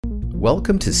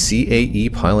Welcome to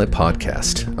CAE Pilot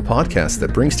Podcast, a podcast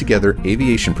that brings together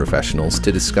aviation professionals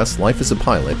to discuss life as a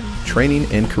pilot,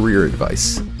 training, and career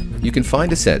advice. You can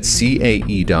find us at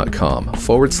cae.com/CAE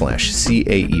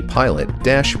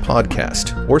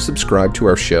Pilot-podcast or subscribe to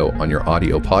our show on your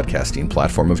audio podcasting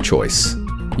platform of choice.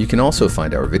 You can also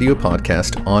find our video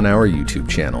podcast on our YouTube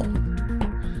channel.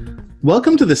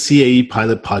 Welcome to the CAE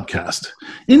Pilot Podcast.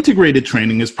 Integrated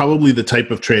training is probably the type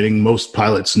of training most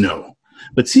pilots know.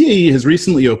 But CAE has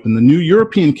recently opened the new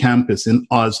European campus in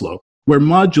Oslo, where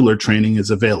modular training is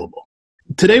available.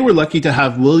 Today, we're lucky to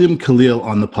have William Khalil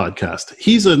on the podcast.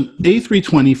 He's an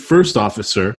A320 first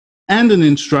officer and an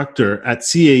instructor at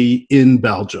CAE in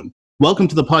Belgium. Welcome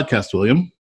to the podcast,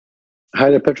 William. Hi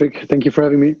there, Patrick. Thank you for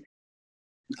having me.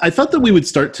 I thought that we would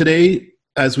start today,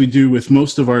 as we do with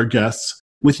most of our guests,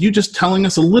 with you just telling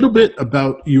us a little bit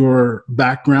about your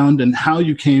background and how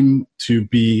you came to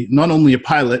be not only a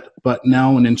pilot, but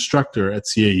now an instructor at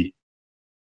CAE.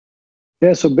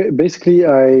 Yeah, so basically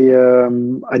I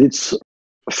did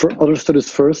for other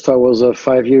studies first. I was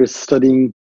 5 years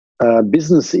studying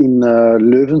business in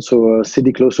Leuven, so a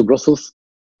city close to Brussels,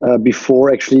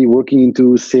 before actually working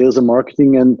into sales and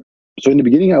marketing. And so in the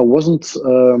beginning, I wasn't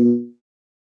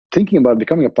thinking about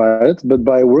becoming a pilot, but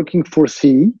by working for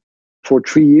CAE for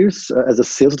 3 years as a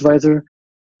sales advisor,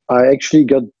 I actually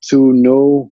got to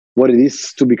know what it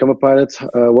is to become a pilot,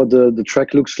 what the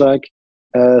track looks like.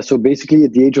 So basically,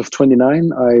 at the age of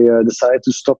 29, I decided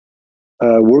to stop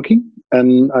working,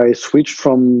 and I switched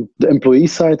from the employee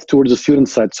side towards the student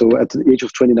side. So at the age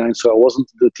of 29, so I wasn't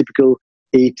the typical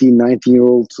 18,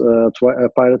 19-year-old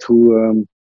pilot who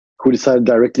decided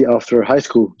directly after high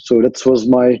school. So that was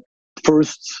my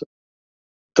first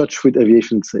touch with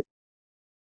aviation, let's say.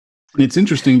 It's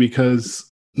interesting because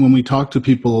when we talk to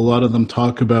people, a lot of them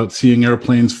talk about seeing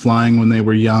airplanes flying when they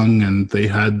were young, and they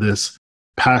had this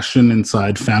passion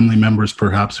inside, family members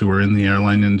perhaps who were in the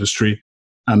airline industry.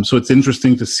 So it's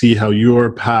interesting to see how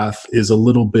your path is a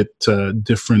little bit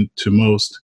different to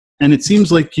most. And it seems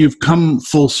like you've come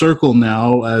full circle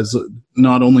now, as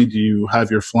not only do you have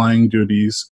your flying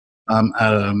duties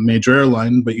at a major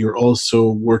airline, but you're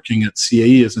also working at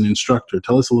CAE as an instructor.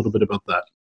 Tell us a little bit about that.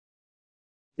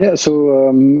 Yeah,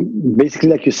 so basically,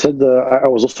 like you said, I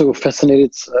was also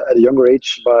fascinated at a younger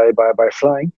age by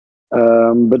flying.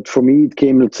 But for me, it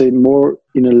came, let's say, more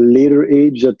in a later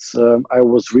age that I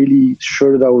was really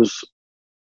sure that I was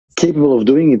capable of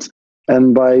doing it.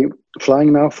 And by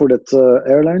flying now for that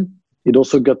airline, it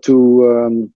also got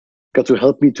to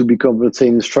help me to become, let's say,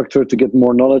 an instructor, to get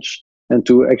more knowledge and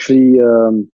to actually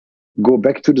go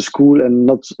back to the school, and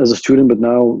not as a student, but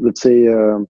now, let's say,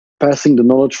 passing the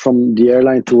knowledge from the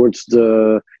airline towards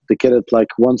the cadet. Like,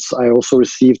 once I also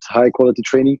received high quality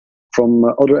training from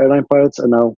other airline pilots,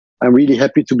 and now I'm really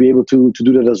happy to be able to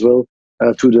do that as well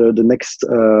to the next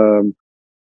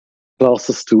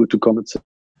classes to come.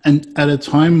 And at a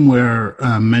time where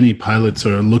many pilots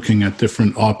are looking at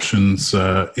different options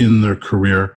in their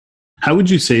career, how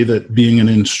would you say that being an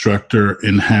instructor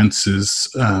enhances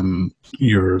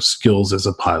your skills as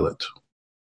a pilot?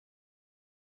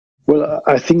 Well,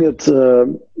 I think that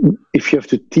if you have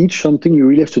to teach something, you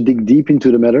really have to dig deep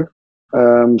into the matter.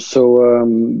 So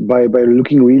by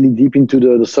looking really deep into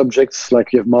the subjects,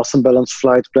 like you have mass and balance,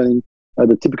 flight planning,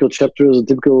 the typical chapters, the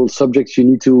typical subjects you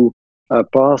need to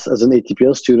pass as an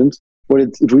ATPL student, well,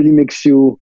 it really makes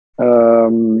you,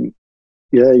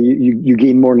 you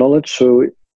gain more knowledge. So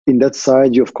in that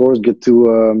side, you of course get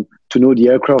to know the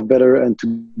aircraft better and to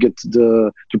get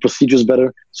the procedures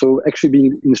better. So actually being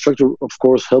an instructor, of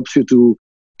course, helps you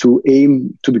to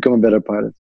aim to become a better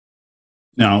pilot.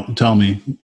 Now, tell me,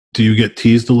 do you get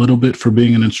teased a little bit for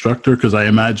being an instructor? Because I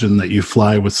imagine that you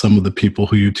fly with some of the people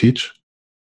who you teach.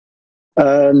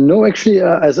 No, actually,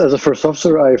 as a first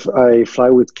officer, I fly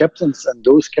with captains, and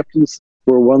those captains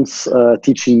were once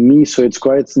teaching me. So it's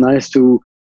quite nice to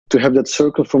have that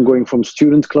circle from going from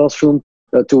student classroom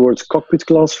towards cockpit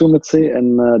classroom, let's say,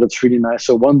 and that's really nice.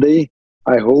 So one day,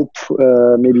 I hope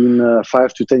maybe in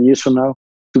 5 to 10 years from now,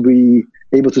 to be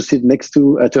able to sit next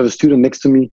to have a student next to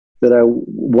me that I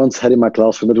once had in my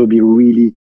classroom. That would be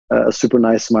really a super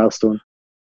nice milestone.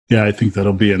 Yeah, I think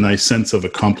that'll be a nice sense of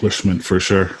accomplishment for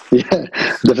sure. Yeah,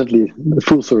 definitely.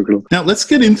 Full circle. Now, let's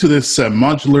get into this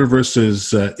modular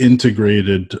versus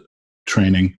integrated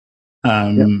training.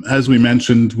 As we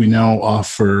mentioned, we now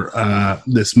offer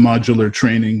this modular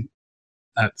training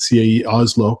at CAE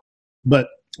Oslo. But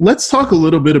let's talk a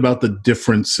little bit about the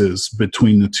differences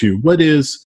between the two. What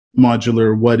is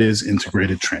modular? What is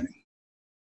integrated training?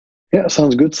 Yeah,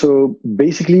 sounds good. So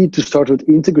basically, to start with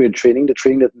integrated training, the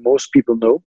training that most people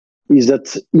know, is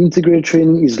that integrated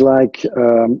training is like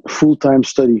full-time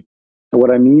study. And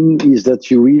what I mean is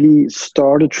that you really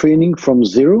start a training from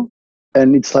zero,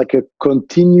 and it's like a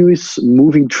continuous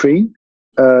moving train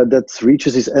that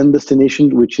reaches its end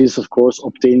destination, which is, of course,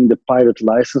 obtaining the pilot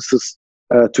licenses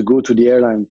to go to the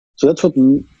airline. So that's what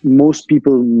most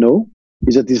people know,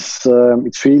 is that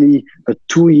it's really a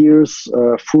 2 years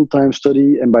full-time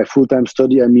study. And by full-time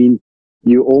study, I mean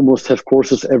you almost have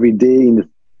courses every day in the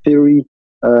theory.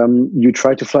 You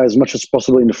try to fly as much as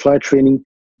possible in the flight training.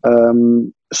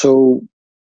 So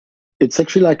it's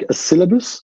actually like a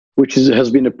syllabus, which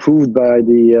has been approved by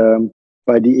the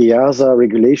EASA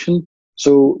regulation.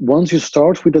 So once you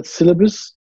start with that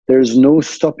syllabus, there's no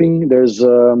stopping. There's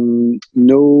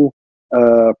no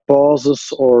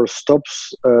pauses or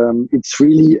stops. It's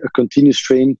really a continuous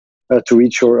train to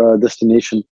reach your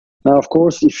destination. Now, of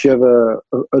course, if you have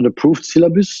an approved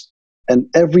syllabus and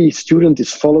every student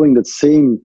is following that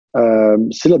same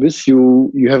syllabus,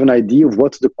 you have an idea of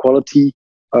what the quality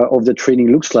of the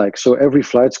training looks like. So every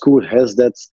flight school has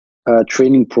that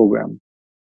training program.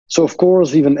 So, of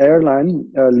course, even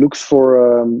airline looks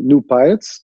for new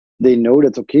pilots. They know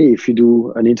that, okay, if you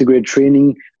do an integrated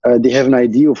training, they have an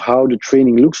idea of how the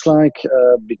training looks like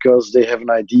because they have an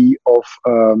idea of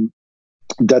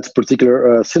that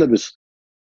particular syllabus.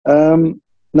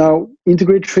 Now,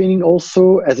 integrated training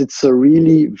also, as it's a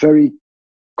really very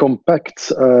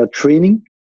compact training,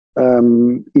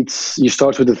 you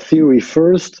start with the theory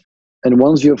first, and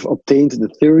once you have obtained the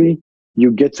theory,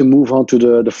 you get to move on to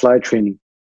the flight training.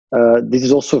 This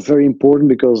is also very important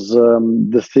because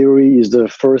the theory is the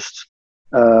first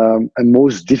and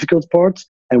most difficult part.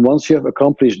 And once you have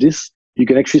accomplished this, you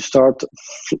can actually start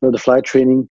the flight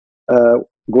training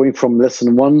going from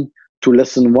lesson 1 to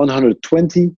lesson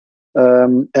 120.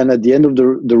 And at the end of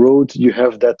the road, you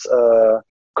have that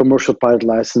commercial pilot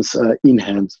license in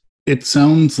hand. It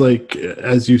sounds like,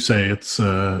 as you say, it's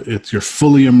you're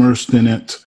fully immersed in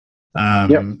it.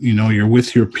 You know, you're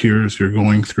with your peers, you're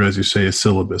going through, as you say, a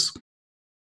syllabus.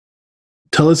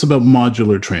 Tell us about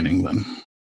modular training then.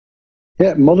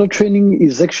 Yeah, modular training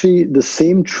is actually the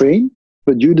same train,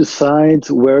 but you decide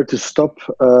where to stop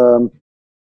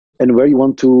and where you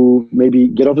want to maybe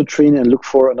get off the train and look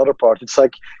for another part. It's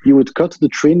like you would cut the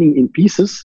training in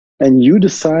pieces and you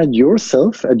decide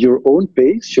yourself at your own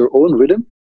pace, your own rhythm,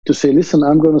 to say, listen,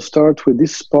 I'm going to start with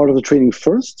this part of the training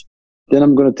first. Then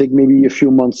I'm going to take maybe a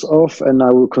few months off and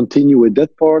I will continue with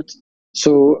that part.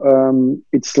 So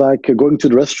it's like going to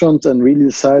the restaurant and really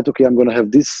decide, okay, I'm going to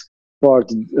have this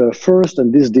part first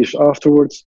and this dish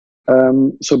afterwards.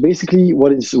 So basically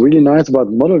what is really nice about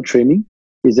modular training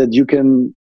is that you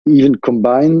can even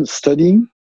combine studying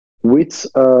with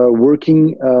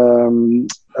working.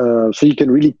 So you can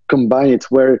really combine it,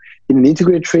 where in an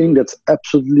integrated training, that's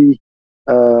absolutely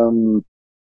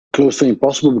close to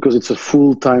impossible because it's a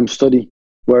full-time study,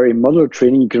 where in modular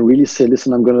training you can really say,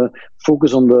 listen, I'm going to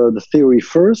focus on the theory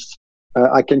first.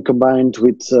 I can combine it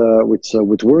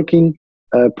with working,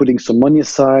 putting some money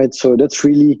aside. So that's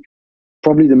really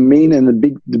probably the main and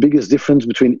the biggest difference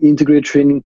between integrated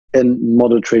training and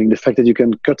modular training, the fact that you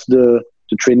can cut the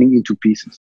training into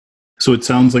pieces. So it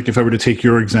sounds like, if I were to take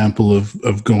your example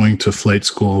of going to flight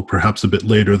school perhaps a bit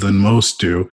later than most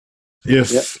do,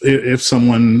 if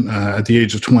someone at the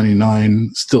age of 29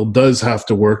 still does have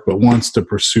to work but wants to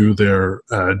pursue their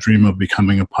dream of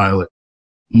becoming a pilot,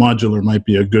 modular might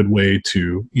be a good way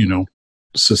to, you know,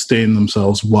 sustain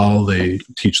themselves while they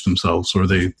teach themselves or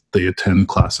they attend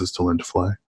classes to learn to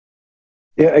fly.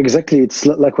 Yeah, exactly. It's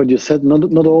like what you said.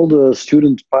 Not all the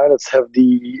student pilots have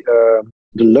the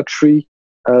luxury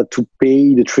to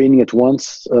pay the training at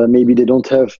once. Maybe they don't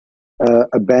have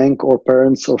a bank or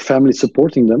parents or family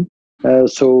supporting them.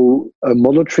 So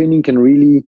modular training can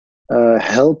really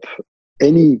help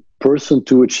any person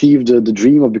to achieve the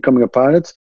dream of becoming a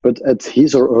pilot, but at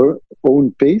his or her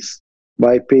own pace,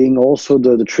 by paying also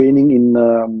the training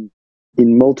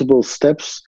in multiple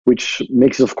steps, which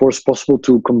makes it, of course, possible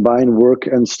to combine work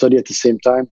and study at the same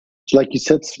time. So like you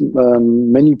said,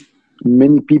 many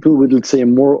people with, let's say, a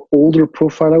more older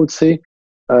profile, I would say,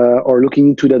 are looking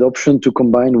into that option to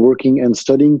combine working and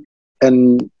studying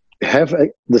and have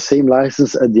the same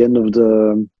license at the end of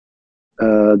the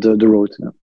road. Yeah.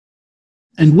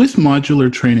 And with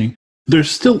modular training,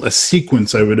 there's still a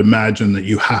sequence, I would imagine, that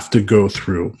you have to go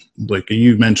through. Like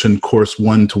you mentioned, course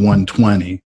 1 to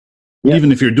 120. Yeah.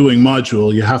 Even if you're doing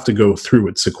module, you have to go through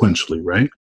it sequentially, right?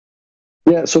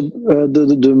 Yeah, so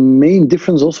the main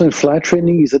difference also in flight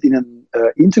training is that in an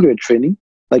integrated training,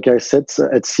 like I said,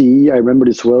 at CE, I remember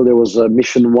this well, there was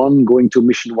mission 1 going to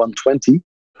mission 120,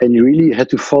 and you really had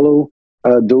to follow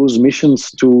those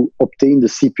missions to obtain the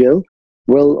CPL.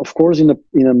 Well, of course, in a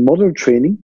modular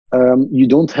training, you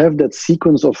don't have that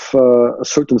sequence of a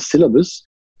certain syllabus.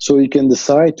 So you can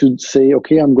decide to say,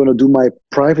 okay, I'm going to do my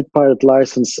private pilot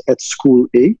license at school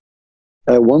A.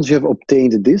 Once you have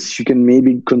obtained this, you can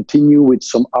maybe continue with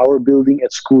some hour building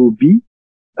at school B.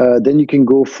 Then you can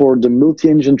go for the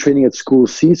multi-engine training at school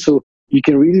C. So you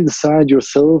can really decide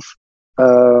yourself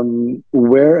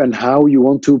where and how you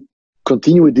want to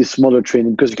continue with this modular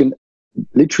training, because you can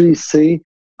literally say,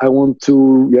 I want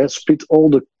to split all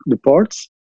the parts.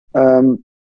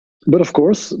 But of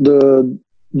course,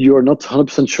 you're not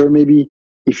 100% sure maybe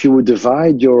if you would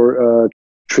divide your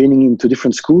training into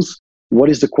different schools, what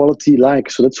is the quality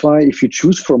like? So that's why if you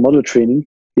choose for modular training,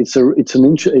 it's a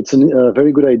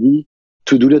very good idea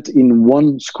to do that in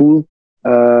one school,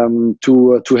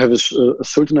 to have a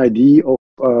certain idea of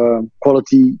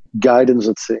quality guidance,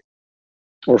 let's say,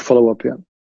 or follow-up. Yeah.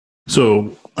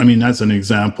 So, I mean, as an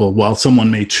example, while someone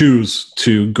may choose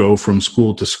to go from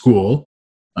school to school,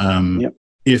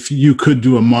 if you could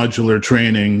do a modular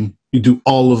training, you do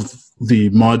all of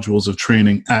the modules of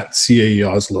training at CAE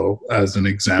Oslo as an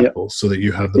example, so that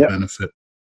you have the benefit.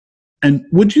 And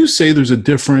would you say there's a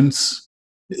difference?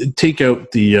 Take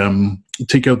out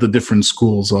the different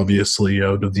schools, obviously,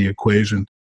 out of the equation.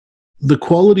 The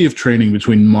quality of training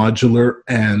between modular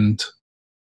and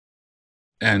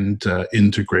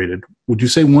integrated, would you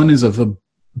say one is of a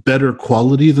better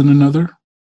quality than another?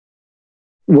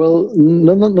 Well,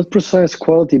 not precise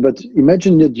quality, but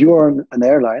imagine that you are an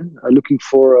airline looking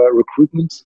for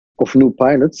recruitment of new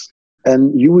pilots,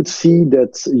 and you would see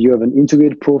that you have an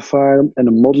integrated profile and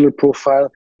a modular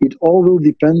profile. It all will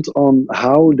depend on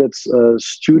how that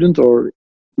student, or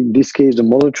in this case, the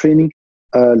modular training,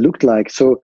 looked like.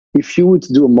 So if you would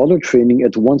do a modular training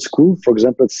at one school, for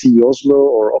example, at CAE Oslo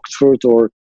or Oxford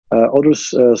or other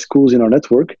schools in our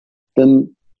network,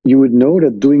 then you would know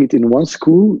that doing it in one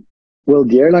school, well,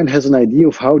 the airline has an idea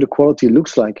of how the quality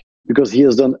looks like, because he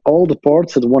has done all the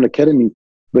parts at one academy.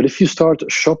 But if you start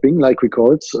shopping, like we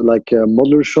call it, like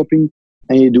modular shopping,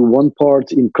 and you do one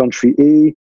part in country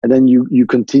A, and then you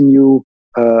continue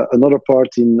another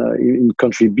part in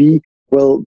country B,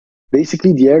 well,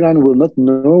 basically the airline will not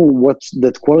know what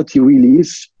that quality really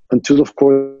is until, of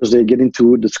course, they get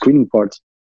into the screening part.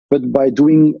 But by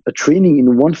doing a training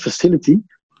in one facility,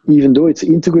 even though it's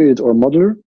integrated or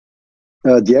modular,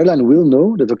 the airline will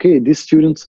know that, okay, this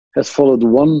student has followed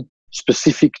one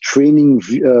specific training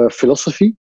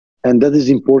philosophy, and that is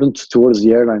important towards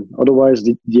the airline. Otherwise,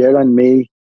 the airline may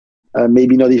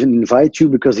maybe not even invite you,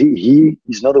 because he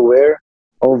is not aware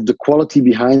of the quality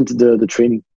behind the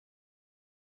training.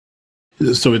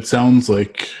 So it sounds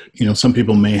like, some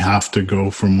people may have to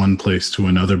go from one place to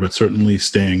another, but certainly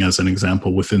staying, as an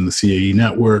example, within the CAE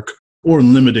network, or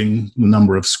limiting the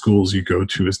number of schools you go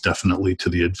to, is definitely to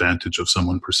the advantage of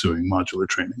someone pursuing modular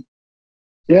training.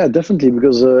 Yeah, definitely,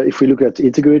 because if we look at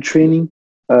integrated training,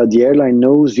 the airline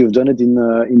knows you've done it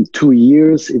in 2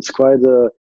 years. It's quite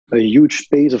a huge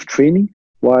space of training.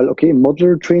 While, okay,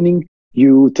 modular training,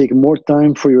 you take more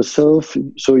time for yourself,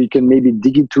 so you can maybe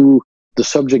dig into the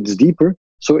subjects deeper.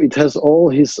 So it has all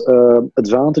his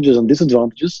advantages and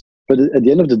disadvantages. But at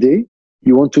the end of the day,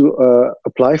 you want to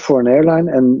apply for an airline,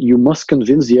 and you must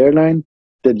convince the airline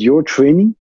that your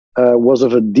training was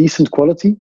of a decent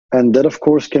quality. And that, of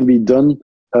course, can be done.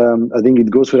 I think it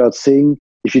goes without saying,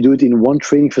 if you do it in one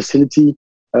training facility,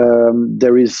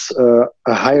 there is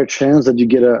a higher chance that you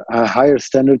get a higher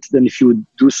standard than if you would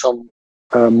do some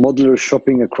modular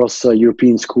shopping across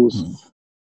European schools.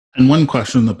 And one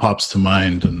question that pops to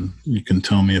mind, and you can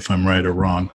tell me if I'm right or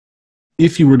wrong,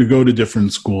 if you were to go to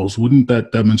different schools, wouldn't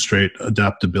that demonstrate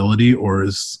adaptability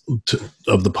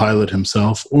of the pilot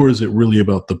himself, or is it really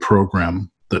about the program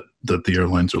that the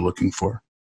airlines are looking for?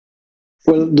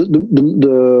 Well,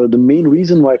 the main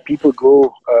reason why people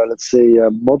go, let's say,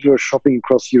 modular shopping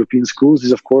across European schools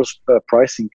is, of course,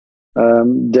 pricing.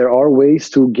 There are ways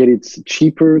to get it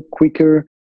cheaper, quicker,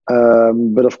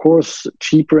 but of course,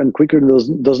 cheaper and quicker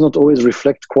does not always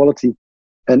reflect quality.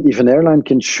 And if an airline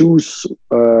can choose,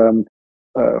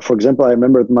 for example, I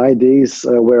remember at my days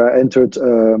where I entered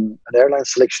an airline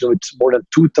selection with more than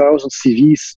 2,000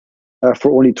 CVs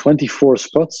for only 24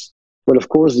 spots. Well, of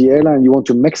course, the airline, you want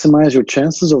to maximize your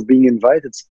chances of being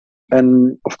invited.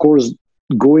 And of course,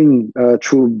 going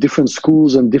through different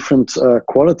schools and different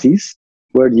qualities,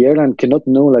 where the airline cannot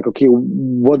know, like, okay,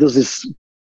 what does this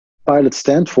pilot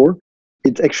stand for?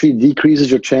 It actually decreases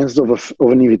your chances of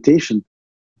an invitation.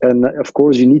 And of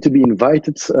course, you need to be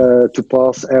invited to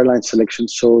pass airline selection.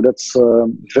 So that's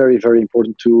very, very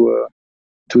important to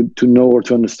know or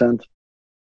to understand.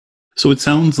 So it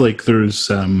sounds like there's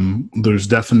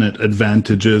definite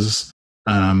advantages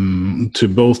to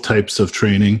both types of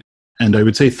training. And I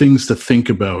would say things to think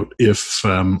about if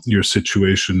your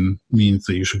situation means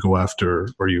that you should go after,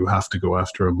 or you have to go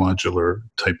after, a modular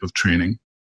type of training.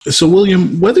 So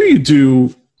William, whether you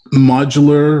do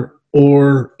modular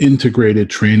or integrated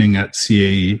training at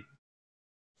CAE,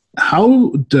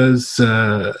 how does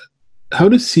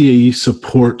CAE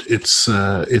support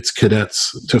its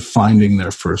cadets to finding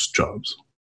their first jobs?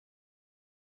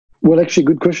 Well, actually,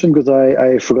 good question, because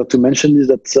I forgot to mention is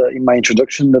that in my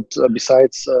introduction that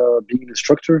besides being an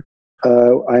instructor,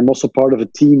 I'm also part of a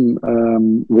team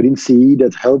within CAE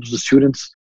that helps the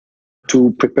students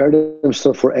to prepare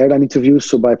themselves for airline interviews.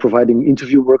 So by providing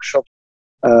interview workshops,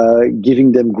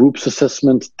 giving them groups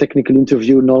assessment, technical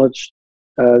interview knowledge,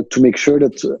 to make sure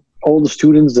that all the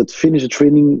students that finish the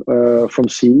training from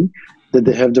CAE, that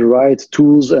they have the right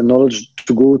tools and knowledge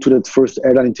to go to that first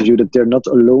airline interview, that they're not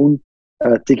alone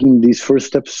taking these first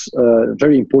steps,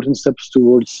 very important steps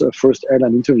towards first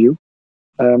airline interview.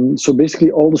 So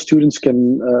basically all the students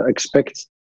can expect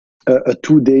a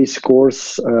 2-day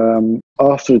course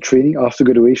after the training, after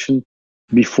graduation,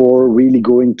 before really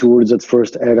going towards that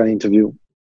first airline interview.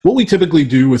 What we typically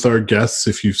do with our guests,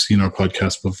 if you've seen our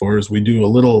podcast before, is we do a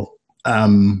little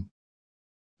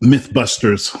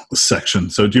Mythbusters section.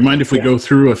 So do you mind if we go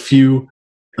through a few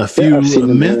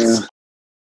myths?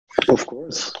 Of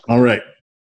course. All right.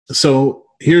 So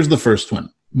here's the first one.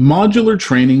 Modular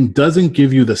training doesn't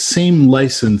give you the same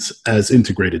license as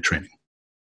integrated training.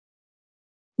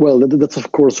 Well, that's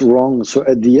of course wrong. So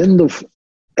at the end of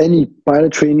any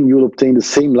pilot training, you'll obtain the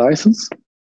same license.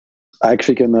 I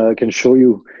actually can show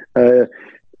you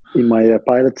in my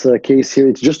pilot case here.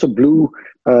 It's just a blue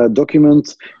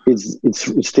document.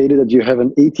 It's stated that you have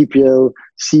an ATPL,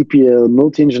 CPL,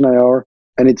 multi-engine IR,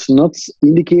 and it's not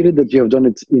indicated that you have done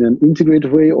it in an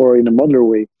integrated way or in a modular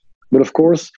way. But of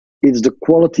course, it's the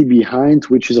quality behind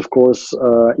which is, of course,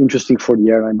 interesting for the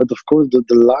airline. But of course, the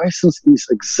license is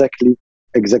exactly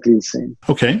the same.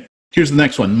 Okay. Here's the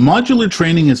next one. Modular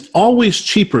training is always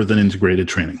cheaper than integrated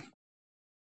training.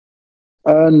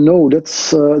 No,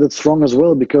 that's wrong as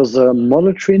well, because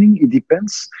modular training, it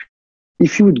depends.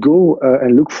 If you would go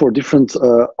and look for different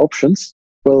options,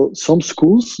 well, some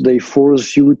schools, they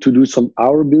force you to do some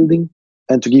hour building.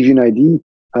 And to give you an idea,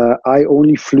 I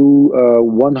only flew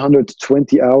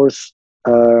 120 hours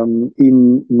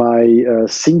in my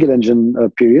single engine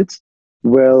period.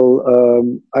 Well,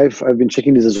 I've been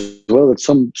checking this as well, that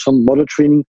some modular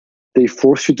training, they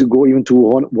force you to go even to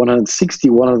 160,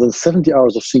 170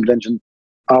 hours of single engine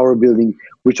hour building,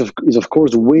 which is of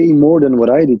course way more than what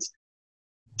I did.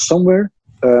 Somewhere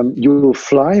you will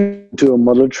fly to a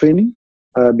modular training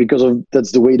because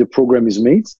that's the way the program is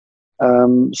made.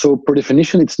 So per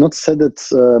definition, it's not said that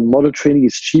modular training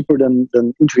is cheaper than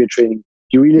integrated training.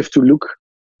 You really have to look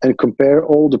and compare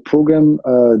all the program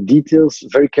details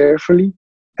very carefully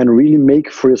and really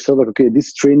make for yourself like, okay,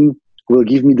 this training will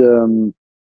give me the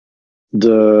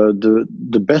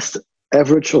best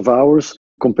average of hours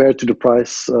compared to the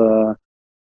price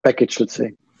package, let's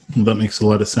say. Well, that makes a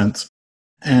lot of sense.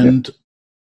 And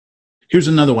here's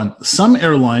another one. Some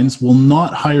airlines will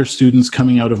not hire students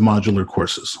coming out of modular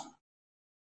courses.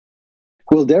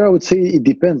 Well, there I would say it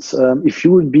depends. If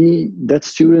you would be that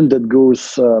student that goes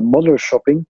modular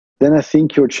shopping, then I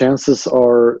think your chances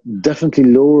are definitely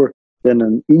lower than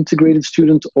an integrated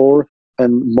student or a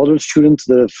modular student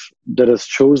that has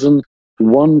chosen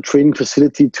one training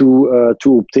facility to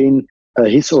obtain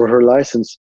his or her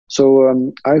license.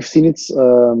 So I've seen it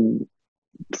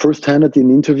firsthand in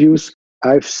interviews.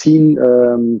 I've seen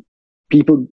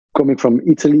people coming from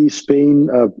Italy, Spain,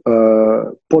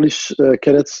 Polish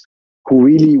cadets who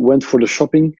really went for the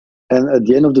shopping, and at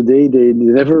the end of the day, they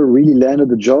never really landed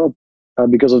the job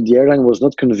because of the airline was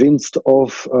not convinced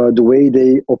of the way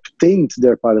they obtained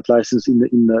their pilot license in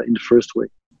the first way.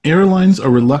 Airlines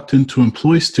are reluctant to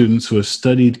employ students who have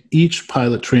studied each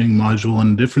pilot training module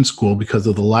in a different school because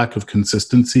of the lack of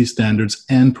consistency, standards,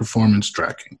 and performance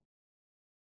tracking.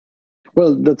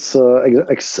 Well, that's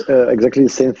exactly the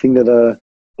same thing that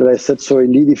I said. So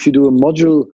indeed, if you do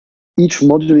each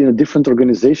module in a different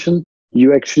organization,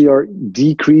 you actually are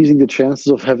decreasing the chances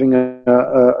of having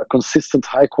a consistent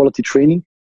high quality training,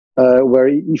 where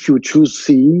if you choose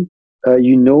CE,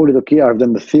 you know that, okay, I've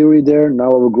done the theory there,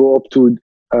 now I will go up to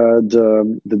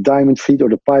the Diamond fleet or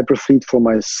the Piper fleet for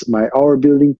my hour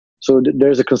building. So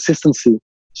there's a consistency.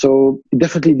 So it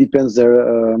definitely depends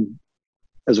there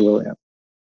as well, yeah.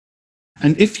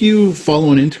 And if you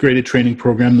follow an integrated training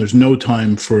program, there's no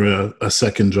time for a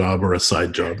second job or a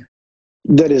side job.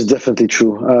 That is definitely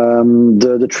true.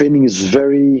 The training is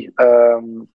very,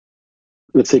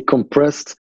 let's say,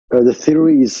 compressed. The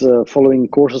theory is following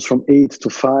courses from 8 to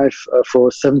 5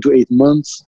 for 7 to 8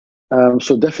 months.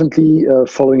 So definitely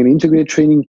following an integrated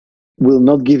training will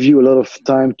not give you a lot of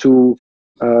time to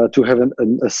have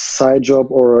a side job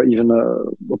or even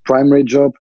a primary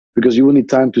job, because you will need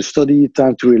time to study,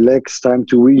 time to relax, time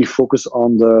to really focus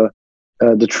on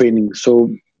the training. So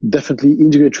definitely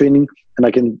integrated training, and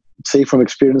I can say from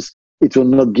experience, it will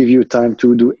not give you time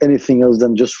to do anything else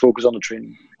than just focus on the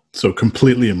training. So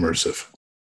completely immersive.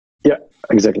 Yeah,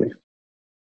 exactly.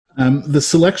 The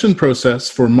selection process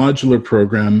for modular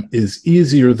program is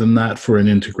easier than that for an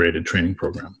integrated training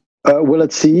program. Well,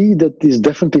 at CE, that is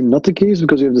definitely not the case,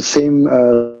 because we have the same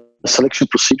selection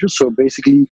procedure. So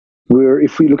basically,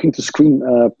 if we're looking to screen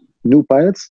new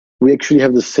pilots, we actually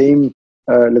have the same,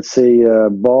 let's say,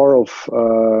 bar of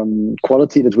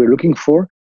quality that we're looking for.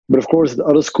 But of course, at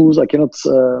other schools, I cannot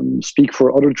speak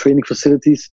for other training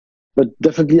facilities, but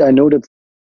definitely I know that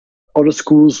other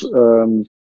schools,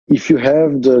 if you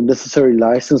have the necessary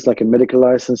license, like a medical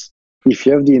license, if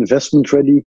you have the investment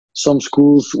ready, some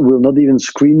schools will not even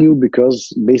screen you,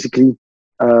 because basically,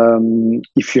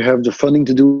 if you have the funding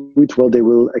to do it, well, they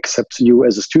will accept you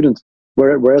as a student.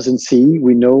 Whereas in CE,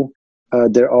 we know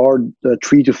there are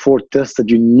 3 to 4 tests that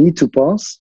you need to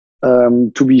pass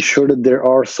to be sure that there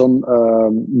are some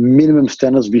minimum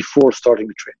standards before starting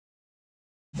the training.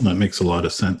 That makes a lot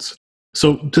of sense.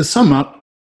 So to sum up,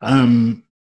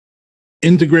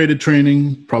 integrated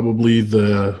training, probably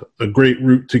a great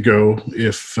route to go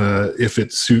if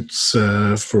it suits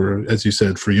for, as you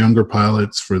said, for younger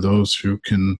pilots, for those who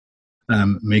can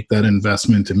make that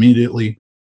investment immediately.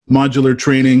 Modular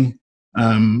training,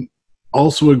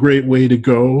 also a great way to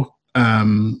go,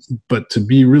 but to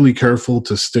be really careful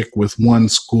to stick with one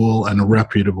school and a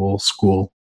reputable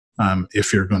school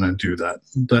if you're going to do that.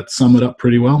 That sum it up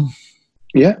pretty well?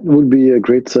 Yeah, it would be a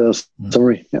great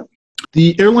summary. Yeah.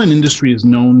 The airline industry is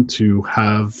known to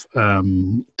have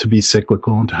to be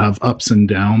cyclical and to have ups and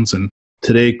downs. And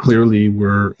today, clearly,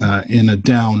 we're in a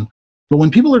down. But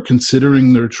when people are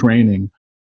considering their training,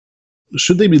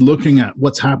 should they be looking at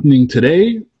what's happening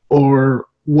today or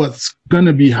what's going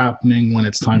to be happening when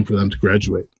it's time for them to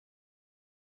graduate?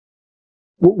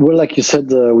 Well, like you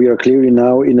said, we are clearly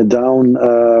now in a down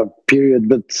period.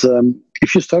 But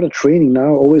if you start a training now,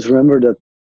 always remember that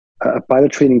a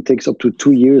pilot training takes up to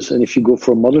 2 years, and if you go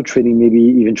for modular training, maybe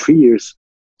even 3 years.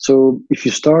 So if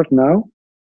you start now,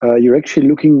 you're actually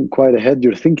looking quite ahead.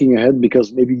 You're thinking ahead,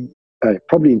 because maybe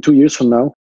probably in 2 years from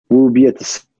now, we'll be at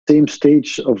the same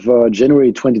stage of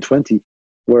January 2020,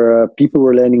 where people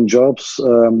were landing jobs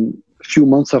a few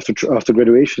months after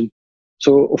graduation.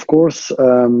 So of course,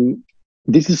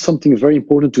 this is something very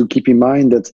important to keep in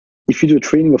mind, that if you do a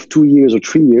training of 2 years or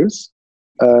 3 years,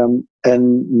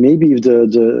 and maybe if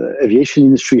the aviation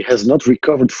industry has not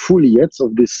recovered fully yet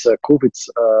of this COVID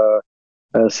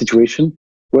situation,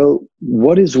 well,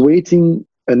 what is waiting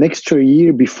an extra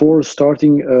year before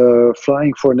starting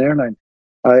flying for an airline?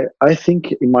 I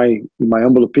think, in my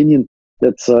humble opinion,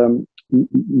 that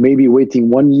maybe waiting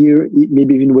 1 year,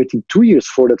 maybe even waiting 2 years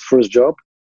for that first job,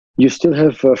 you still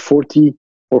have 40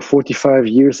 or 45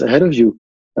 years ahead of you.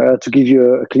 To give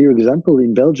you a clear example,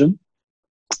 in Belgium,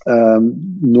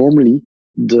 normally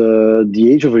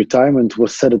the age of retirement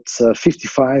was set at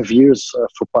 55 years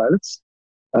for pilots.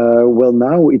 Well,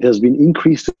 now it has been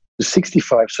increased to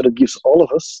 65, so that gives all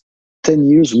of us 10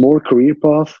 years more career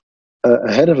path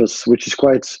ahead of us, which is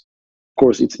quite, of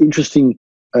course, it's interesting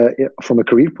from a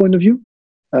career point of view.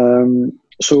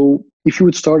 So if you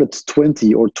would start at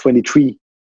 20 or 23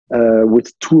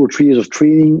 with 2 or 3 years of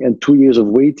training and 2 years of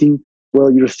waiting,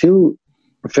 well, you're still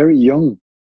very young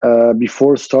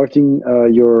before starting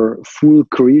your full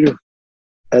career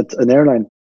at an airline.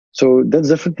 So that's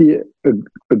definitely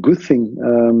a good thing.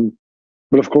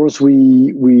 But of course,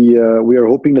 we are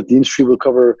hoping that the industry will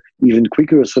cover even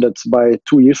quicker, so that by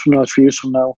 2 years from now, 3 years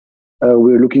from now,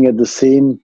 we're looking at the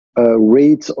same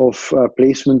rate of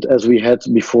placement as we had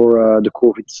before the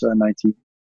COVID-19.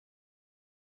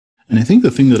 And I think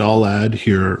the thing that I'll add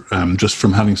here, just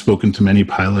from having spoken to many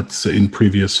pilots in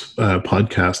previous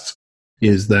podcasts,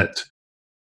 is that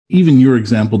even your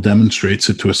example demonstrates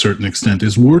it to a certain extent,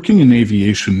 is working in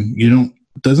aviation,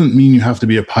 doesn't mean you have to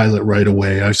be a pilot right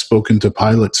away. I've spoken to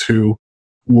pilots who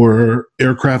were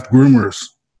aircraft groomers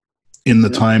in the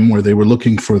time where they were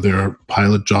looking for their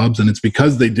pilot jobs, and it's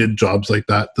because they did jobs like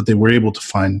that they were able to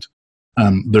find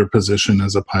their position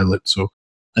as a pilot. So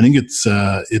I think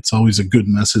it's always a good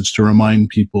message to remind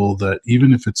people that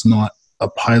even if it's not a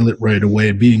pilot right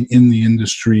away, being in the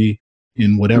industry,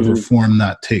 in whatever form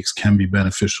that takes can be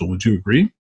beneficial. Would you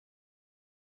agree?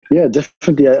 Yeah,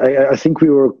 definitely. I think we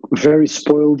were very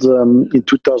spoiled in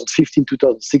 2015,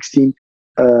 2016.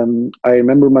 I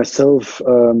remember myself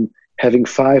having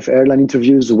 5 airline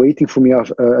interviews waiting for me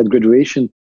at graduation.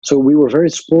 So we were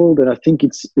very spoiled, and I think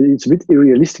it's a bit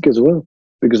unrealistic as well,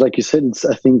 because, like you said,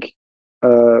 I think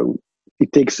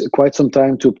it takes quite some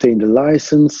time to obtain the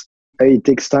license. It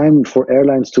takes time for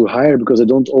airlines to hire, because they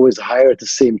don't always hire at the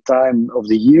same time of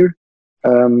the year.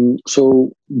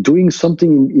 So doing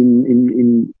something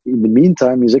in the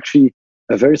meantime is actually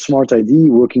a very smart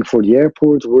idea, working for the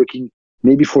airport, working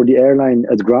maybe for the airline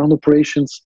at ground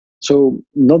operations. So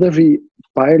not every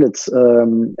pilot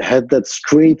had that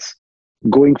straight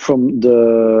going from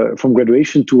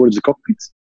graduation towards the cockpit.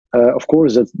 Of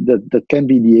course, that can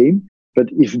be the aim, but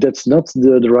if that's not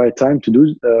the right time to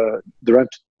do the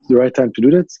right time to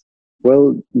do that,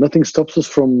 well, nothing stops us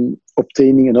from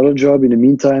obtaining another job in the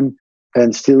meantime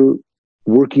and still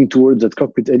working towards that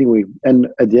cockpit anyway. And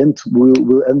at the end,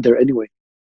 we'll end there anyway.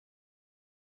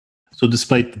 So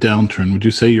despite the downturn, would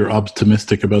you say you're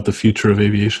optimistic about the future of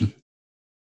aviation?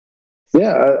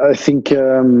 Yeah, I think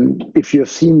if you have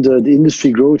seen the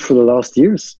industry growth for the last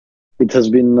years, it has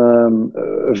been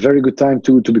a very good time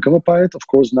to become a pilot. Of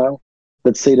course, now,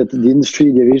 let's say that the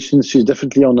aviation industry is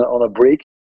definitely on a break.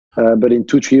 But in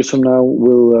 2-3 years from now,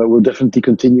 we'll definitely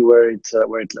continue where it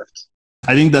left.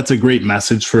 I think that's a great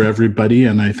message for everybody,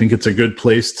 and I think it's a good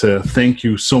place to thank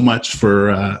you so much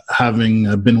for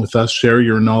having been with us, share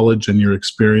your knowledge and your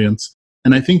experience.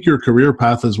 And I think your career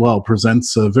path as well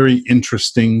presents a very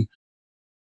interesting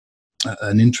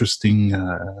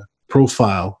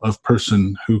profile of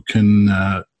person who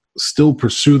can still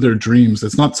pursue their dreams.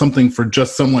 It's not something for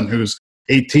just someone who's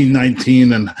 18,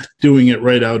 19 and doing it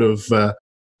right out of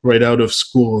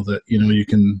school. That you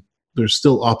can. There's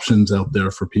still options out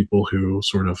there for people who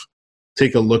sort of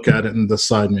take a look at it and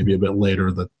decide maybe a bit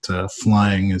later that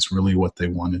flying is really what they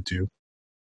want to do.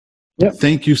 Yeah.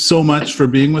 Thank you so much for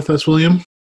being with us, William.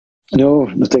 No,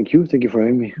 thank you. Thank you for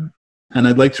having me. And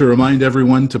I'd like to remind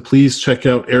everyone to please check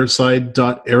out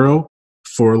airside.aero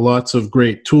for lots of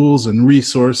great tools and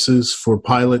resources for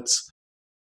pilots,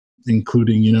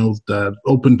 including, the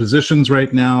open positions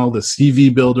right now, the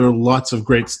CV builder, lots of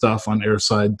great stuff on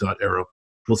airside.aero.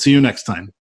 We'll see you next time.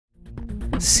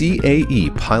 CAE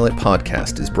Pilot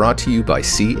Podcast is brought to you by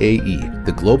CAE,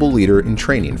 the global leader in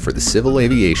training for the civil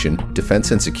aviation, defense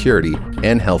and security,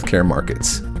 and healthcare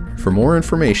markets. For more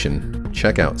information,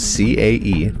 check out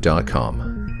cae.com.